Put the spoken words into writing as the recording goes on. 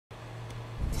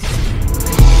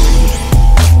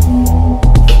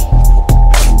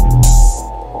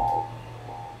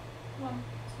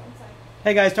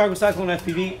Hey guys, Tarek with Cyclone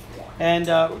FPV, and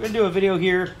we're going to do a video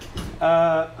here.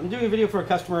 I'm doing a video for a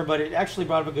customer, but it actually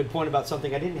brought up a good point about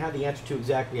something I didn't have the answer to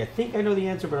exactly. I think I know the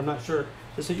answer, but I'm not sure. So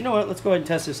I said, you know what, let's go ahead and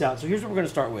test this out. So here's what we're going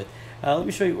to start with. Let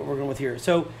me show you what we're going with here.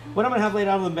 So what I'm going to have laid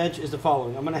out on the bench is the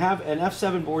following. I'm going to have an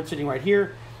F7 board sitting right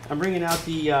here. I'm bringing out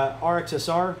the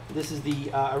RXSR. This is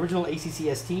the original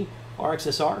ACCST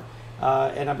RXSR,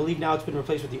 and I believe now it's been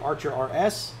replaced with the Archer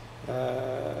RS.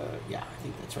 Yeah, I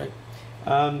think that's right.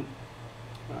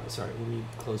 Sorry, let me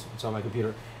close what's on my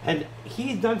computer. And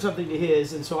he's done something to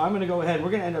his, and so I'm going to go ahead. We're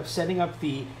going to end up setting up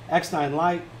the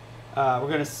X9Lite. We're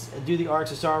going to do the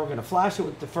RXSR. We're going to flash it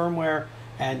with the firmware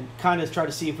and kind of try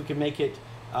to see if we can make it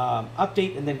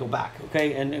update and then go back.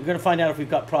 Okay, and we're going to find out if we've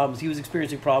got problems. He was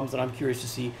experiencing problems, and I'm curious to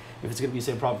see if it's going to be the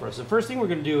same problem for us. The first thing we're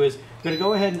going to do is we're going to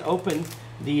go ahead and open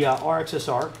the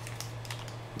RXSR.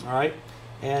 All right,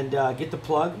 and get the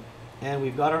plug, and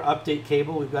we've got our update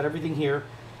cable. We've got everything here.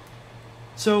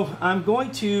 So I'm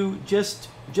going to just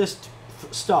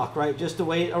stock, right, just the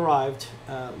way it arrived.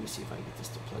 Let me see if I can get this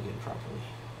to plug in properly.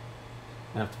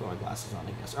 I have to put my glasses on,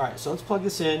 I guess. All right, so let's plug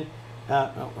this in.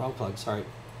 No, wrong plug, sorry.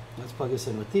 Let's plug this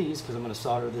in with these because I'm going to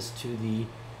solder this to the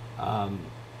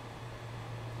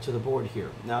board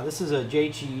here. Now this is a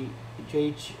JHMCU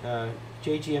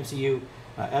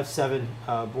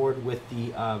F7 board with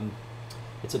the,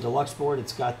 it's a deluxe board.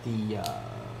 It's got the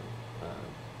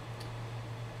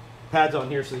pads on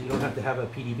here so that you don't have to have a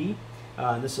PDB.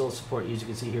 And this will support, as you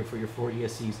can see here, for your 4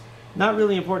 ESCs. Not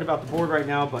really important about the board right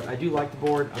now, but I do like the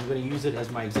board. I'm going to use it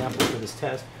as my example for this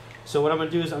test. So what I'm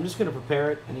going to do is I'm just going to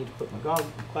prepare it. I need to put my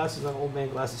glasses on, old man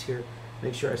glasses here,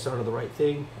 make sure I solder the right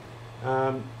thing.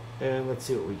 And let's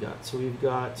see what we got. So we've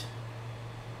got,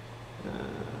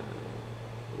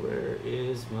 where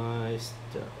is my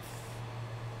stuff?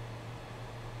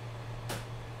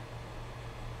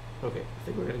 Okay, I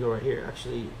think we're going to go right here.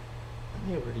 Actually, I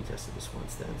may have already tested this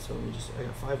once then. So let me just, I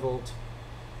got 5 volt,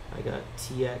 I got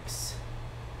TX,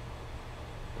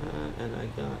 and I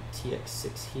got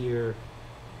TX6 here.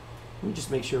 Let me just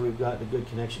make sure we've got a good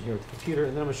connection here with the computer,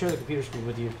 and then I'm going to share the computer screen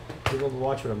with you to be able to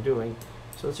watch what I'm doing.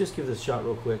 So let's just give this a shot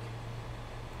real quick.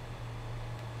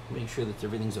 Make sure that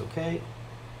everything's okay.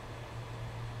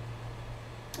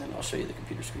 And I'll show you the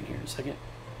computer screen here in a second.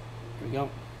 Here we go.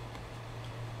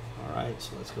 All right,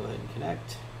 so let's go ahead and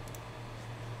connect.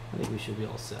 I think we should be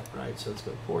all set, right? So let's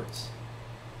go to ports.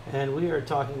 And we are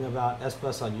talking about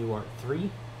SBus on UART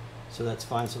 3, so that's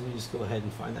fine. So let me just go ahead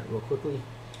and find that real quickly.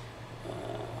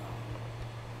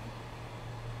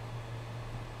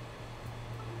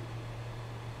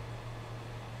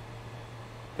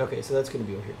 Okay, so that's going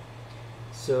to be over here.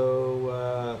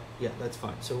 So yeah, that's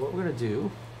fine. So what we're going to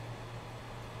do,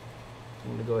 I'm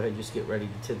going to go ahead and just get ready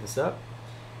to tin this up.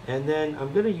 And then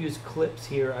I'm going to use clips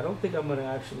here. I don't think I'm going to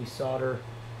actually solder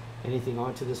anything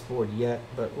onto this board yet,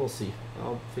 but we'll see.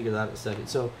 I'll figure that out in a second.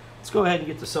 So let's go ahead and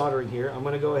get the soldering here. I'm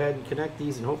going to go ahead and connect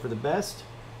these and hope for the best.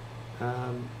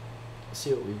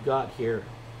 See what we've got here.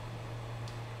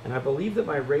 And I believe that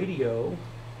my radio,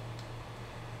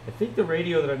 I think the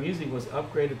radio that I'm using was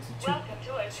upgraded to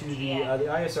the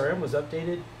ISRM was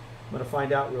updated. I'm going to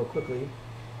find out real quickly.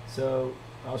 So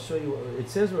I'll show you.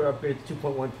 It says we're upgraded to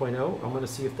 2.1.0. I'm going to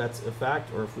see if that's a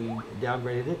fact or if we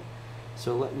downgraded it.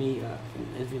 So let me,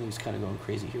 everything's kind of going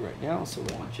crazy here right now, so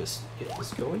let me just get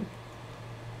this going.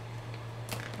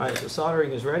 All right, so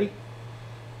soldering is ready.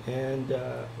 And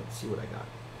let's see what I got.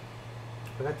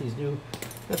 I got these new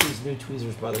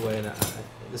tweezers, by the way, and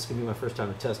this is going to be my first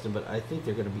time to test them, but I think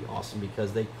they're going to be awesome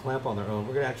because they clamp on their own.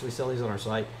 We're going to actually sell these on our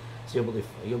site, so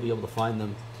you'll be able to find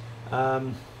them. I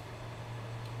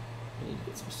need to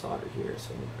get some solder here, so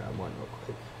let me grab one real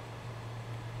quick.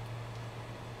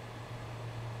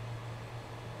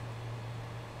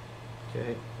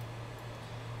 Okay,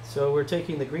 so we're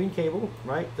taking the green cable,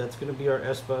 right? That's going to be our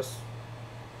SBus. So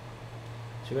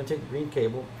we're going to take the green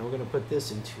cable, and we're going to put this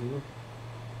into,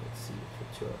 let's see,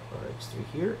 put to our RX3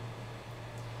 here.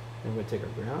 And we're going to take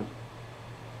our ground,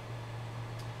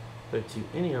 put it to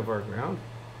any of our ground.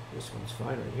 This one's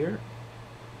fine right here.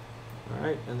 All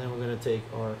right, and then we're going to take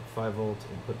our 5 volt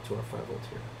and put it to our 5 volt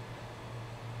here.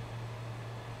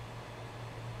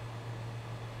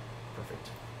 Perfect.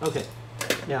 Okay,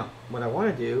 now what I want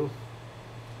to do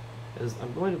is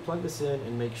I'm going to plug this in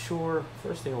and make sure,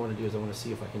 first thing I want to do is I want to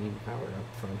see if I can even power it up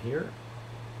from here.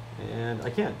 And I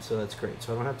can, so that's great.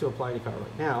 So I don't have to apply any power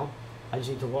right now. I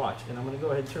just need to watch. And I'm going to go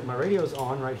ahead and turn my radio's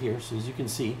on right here, so as you can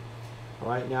see. All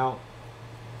right, now,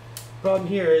 problem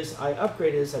here is I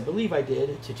upgraded this, I believe I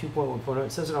did, to 2.1.0.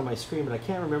 It says it on my screen, but I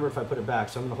can't remember if I put it back.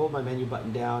 So I'm going to hold my menu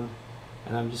button down,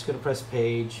 and I'm just going to press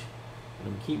page, and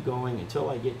I'm going to keep going until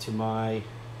I get to my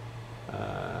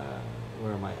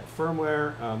where am I at?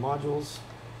 Firmware modules.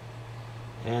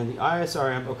 And the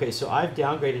ISRM, okay, so I've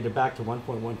downgraded it back to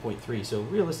 1.1.3. So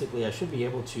realistically, I should be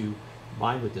able to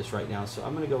bind with this right now. So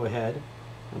I'm going to go ahead.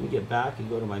 Let me get back and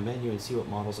go to my menu and see what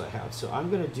models I have. So I'm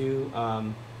going to do,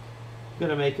 go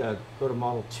to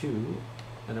model 2,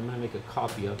 and I'm going to make a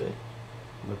copy of it.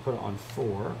 I'm going to put it on 4,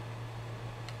 and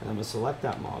I'm going to select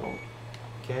that model.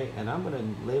 Okay, and I'm going to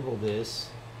label this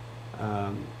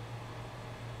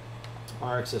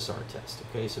RXSR test.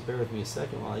 Okay, so bear with me a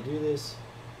second while I do this.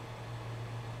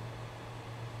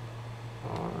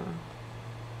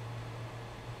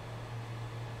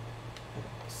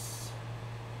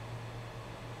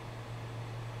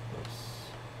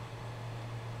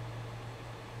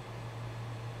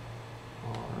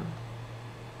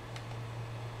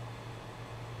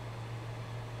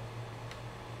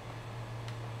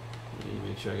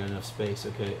 Make sure I got enough space.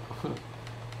 Okay.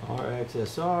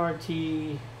 RXSR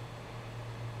T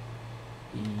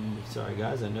E. Sorry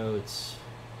guys, I know it's,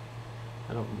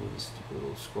 I don't move this stupid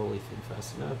little scrolly thing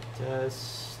fast enough.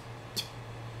 Test.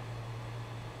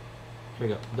 Here we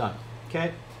go. Done.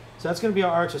 Okay. So that's going to be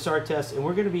our RXSR test, and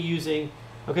we're going to be using.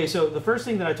 Okay, so the first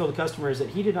thing that I told the customer is that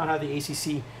he did not have the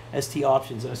ACCST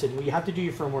options, and I said, well, you have to do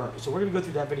your firmware. So we're going to go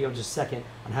through that video in just a second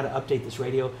on how to update this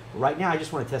radio. But right now, I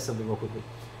just want to test something real quickly.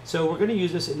 So we're going to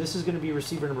use this, and this is going to be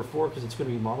receiver number 4 because it's going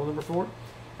to be model number 4.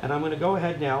 And I'm going to go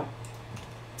ahead now.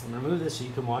 I'm going to remove this so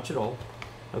you can watch it all.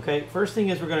 Okay, first thing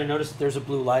is we're going to notice that there's a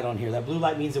blue light on here. That blue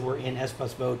light means that we're in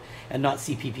SBus mode and not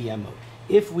CPPM mode.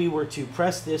 If we were to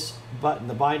press this button,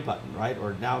 the bind button, right,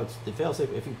 or now it's the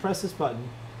failsafe, if you press this button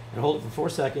and hold it for 4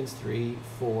 seconds, 3,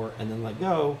 4, and then let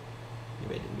go,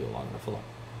 maybe I didn't do it long enough. Hold on.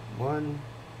 1,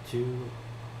 2,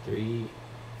 3,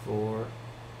 4.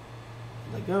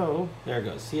 Let go. There it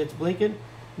goes. See, it's blinking.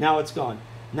 Now it's gone.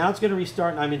 Now it's going to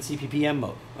restart, and I'm in CPPM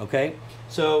mode. Okay.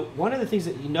 So one of the things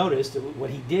that you noticed, what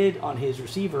he did on his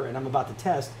receiver, and I'm about to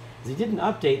test, is he did an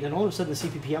update, and then all of a sudden the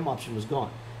CPPM option was gone.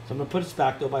 So I'm going to put it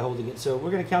back though by holding it. So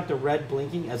we're going to count the red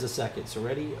blinking as a second. So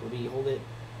ready? Let me hold it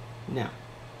now.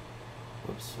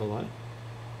 Whoops. Hold on.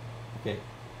 Okay.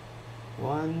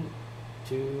 1,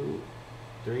 2,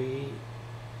 3,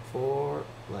 4.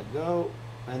 Let go.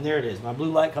 And there it is. My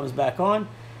blue light comes back on,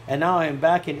 and now I am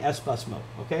back in SBus mode.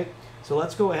 Okay, so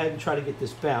let's go ahead and try to get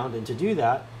this bound. And to do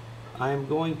that, I'm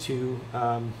going to.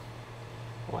 Oh,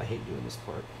 I hate doing this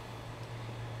part.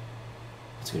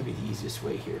 It's going to be the easiest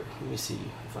way here. Let me see.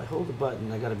 If I hold the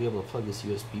button, I got to be able to plug this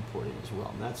USB port in as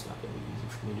well, and that's not going to be easy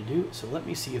for me to do. So let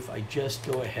me see if I just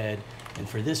go ahead and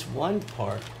for this one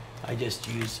part, I just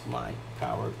use my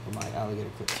power for my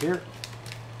alligator clips here.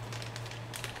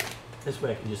 This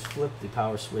way I can just flip the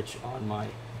power switch on my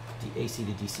AC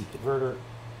to DC converter.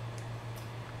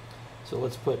 So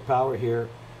let's put power here,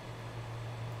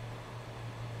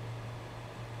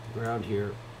 ground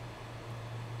here.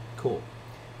 Cool.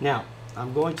 Now,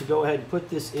 I'm going to go ahead and put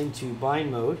this into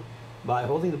bind mode by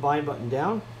holding the bind button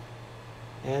down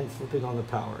and flipping on the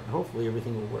power. And hopefully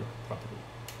everything will work properly.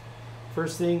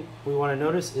 First thing we want to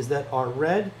notice is that our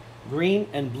red, green,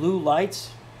 and blue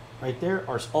lights right there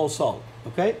are all solid.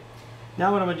 Okay?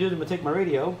 Now what I'm going to do is I'm going to take my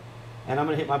radio, and I'm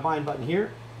going to hit my bind button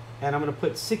here, and I'm going to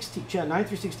put 9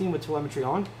 through 16 with telemetry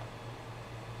on,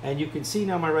 and you can see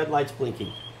now my red light's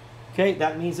blinking. Okay,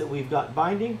 that means that we've got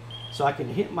binding, so I can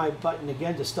hit my button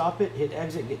again to stop it, hit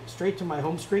exit, get straight to my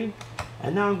home screen,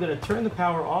 and now I'm going to turn the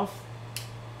power off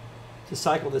to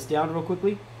cycle this down real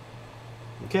quickly.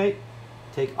 Okay,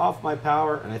 take off my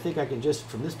power, and I think I can just,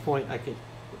 from this point, I can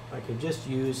just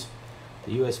use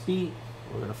the USB.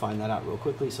 We're going to find that out real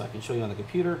quickly so I can show you on the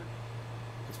computer.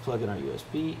 Let's plug in our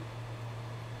USB.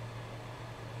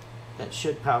 That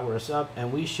should power us up,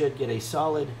 and we should get a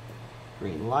solid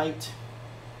green light.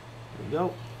 There we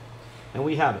go. And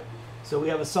we have it. So we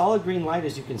have a solid green light,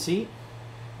 as you can see.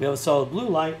 We have a solid blue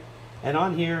light, and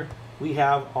on here we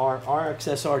have our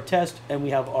RXSR test, and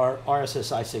we have our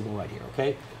RSSI signal right here,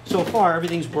 okay? So far,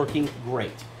 everything's working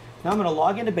great. Now I'm going to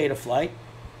log into Betaflight.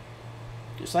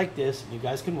 Just like this, you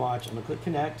guys can watch. I'm going to click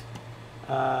connect.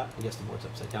 I guess the board's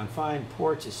upside down. Fine.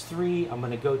 Ports is 3. I'm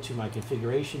going to go to my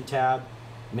configuration tab.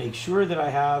 Make sure that I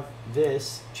have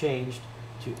this changed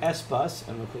to SBus.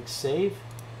 I'm going to click save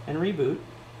and reboot.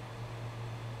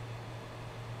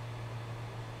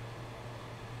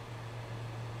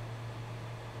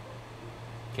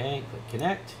 Okay, click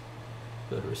connect.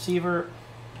 Go to receiver.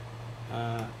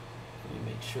 Let me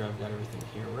make sure I've got everything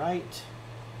here right.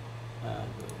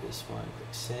 Go to this one, click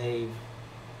save.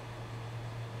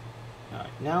 All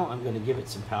right, now I'm going to give it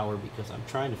some power because I'm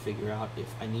trying to figure out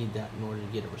if I need that in order to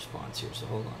get a response here. So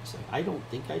hold on a second. I don't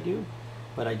think I do,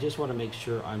 but I just want to make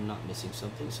sure I'm not missing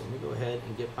something. So let me go ahead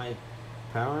and get my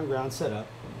Power and ground set up.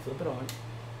 Flip it on.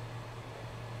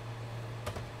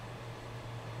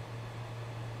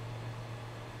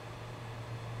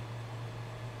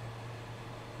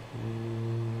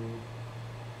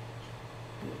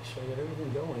 Make sure I got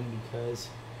everything going because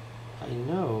I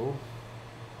know.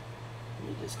 Let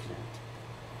me disconnect.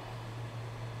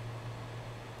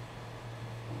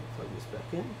 Plug this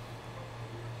back in.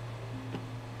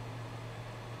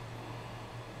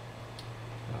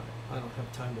 I don't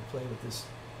have time to play with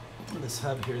this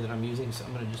hub here that I'm using, so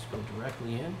I'm going to just go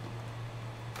directly in.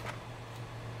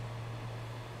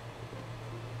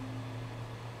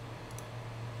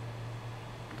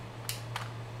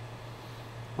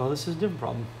 Well, this is a different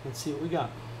problem. Let's see what we got.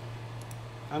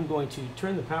 I'm going to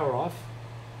turn the power off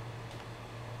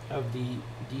of the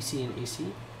DC and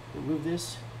AC. Remove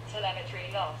this. Telemetry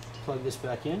lost. Plug this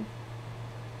back in.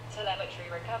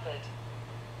 Telemetry recovered.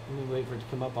 Let me wait for it to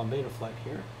come up on Betaflight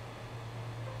here.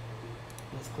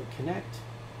 Let's click connect.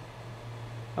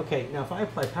 Okay, now if I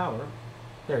apply power,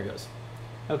 there it goes.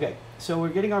 Okay, so we're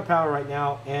getting our power right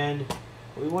now, and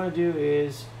what we want to do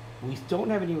is, we don't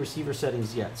have any receiver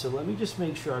settings yet, so let me just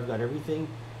make sure I've got everything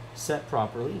set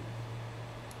properly.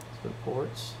 Let's go to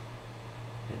ports.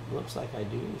 It looks like I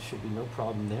do. There should be no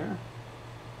problem there.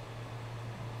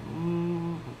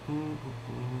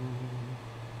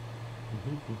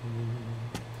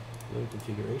 Load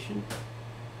configuration.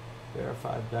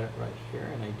 Verify I've got it right here,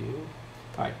 and I do.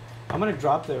 All right, I'm going to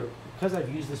drop because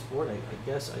I've used this board, I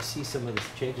guess I see some of the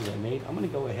changes I made. I'm going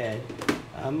to go ahead.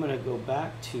 I'm going to go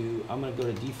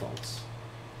to defaults.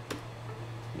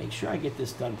 Make sure I get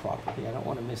this done properly. I don't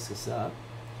want to mess this up.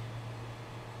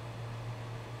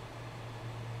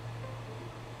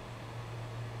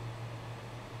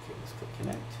 Okay, let's click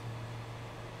connect.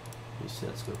 Reset,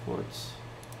 let's go to ports.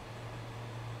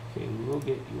 Okay, we will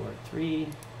get UART3.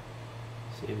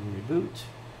 Save and reboot.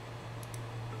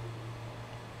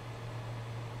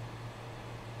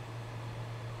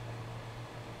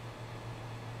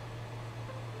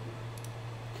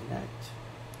 Connect.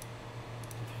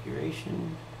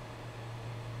 Configuration.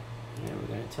 And we're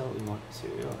going to tell it we want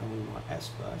serial and we want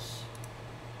SBus.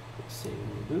 Click save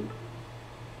and reboot.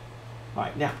 All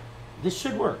right, now this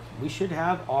should work. We should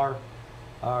have our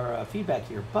feedback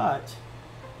here, but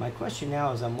my question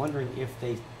now is I'm wondering if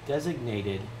they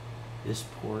designated this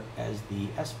port as the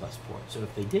SBus port. So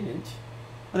if they didn't,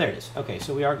 oh, there it is. Okay,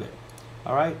 so we are good.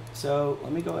 All right, so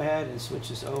let me go ahead and switch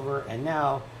this over, and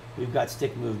now we've got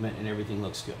stick movement and everything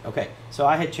looks good. Okay, so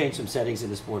I had changed some settings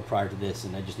in this board prior to this,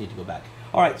 and I just need to go back.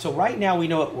 All right, so right now we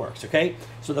know it works, okay?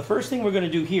 So the first thing we're gonna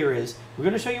do here is, we're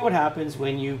gonna show you what happens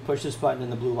when you push this button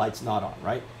and the blue light's not on,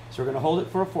 right? So we're gonna hold it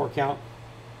for a 4 count,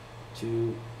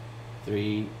 2,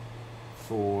 3,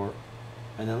 4,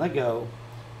 and then let go.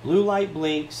 Blue light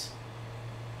blinks.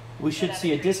 We should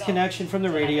see a disconnection from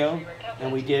the radio,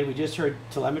 and we did. We just heard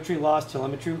telemetry lost,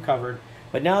 telemetry recovered.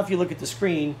 But now if you look at the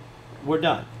screen, we're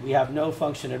done. We have no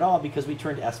function at all because we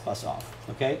turned SBus off,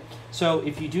 okay? So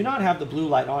if you do not have the blue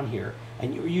light on here,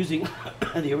 and you're using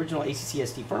the original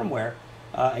ACCST firmware,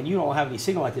 and you don't have any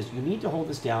signal like this, you need to hold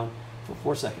this down for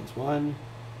 4 seconds. 1,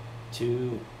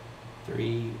 2,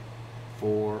 3,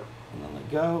 4, and then let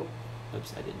go.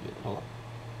 Oops, I didn't do it. Hold on.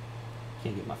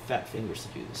 Can't get my fat fingers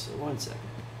to do this, so 1 second.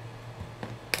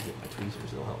 Get my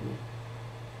tweezers, they'll help me.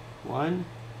 1,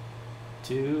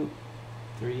 2,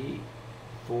 3,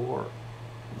 4,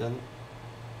 then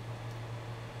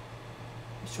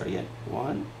let's try again.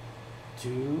 1,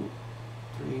 2,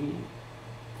 3,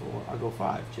 4. I'll go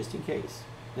 5 just in case.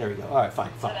 There we go. All right,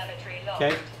 fine.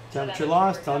 Okay, telemetry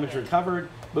lost, telemetry recovered.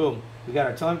 Boom. We got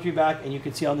our telemetry back, and you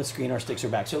can see on the screen our sticks are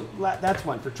back. So that's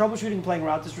one. For troubleshooting, playing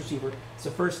around with this receiver, it's the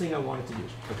first thing I wanted to do.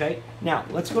 Okay. Now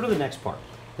let's go to the next part.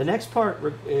 The next part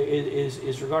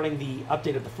is regarding the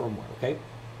update of the firmware, okay?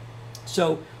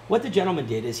 So what the gentleman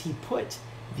did is he put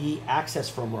the access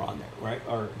firmware on there, right?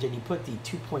 Or did he put the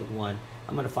 2.1?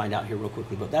 I'm going to find out here real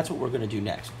quickly, but that's what we're going to do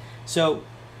next. So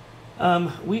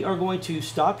we are going to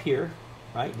stop here,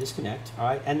 right? Disconnect, all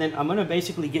right? And then I'm going to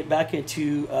basically get back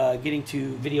into getting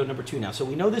to video number 2 now. So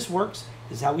we know this works.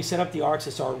 This is how we set up the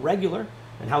RXSR regular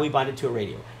and how we bind it to a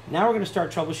radio. Now we're going to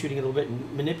start troubleshooting a little bit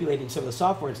and manipulating some of the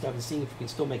software and stuff and seeing if we can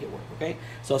still make it work, okay?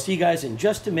 So I'll see you guys in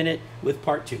just a minute with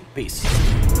part 2. Peace.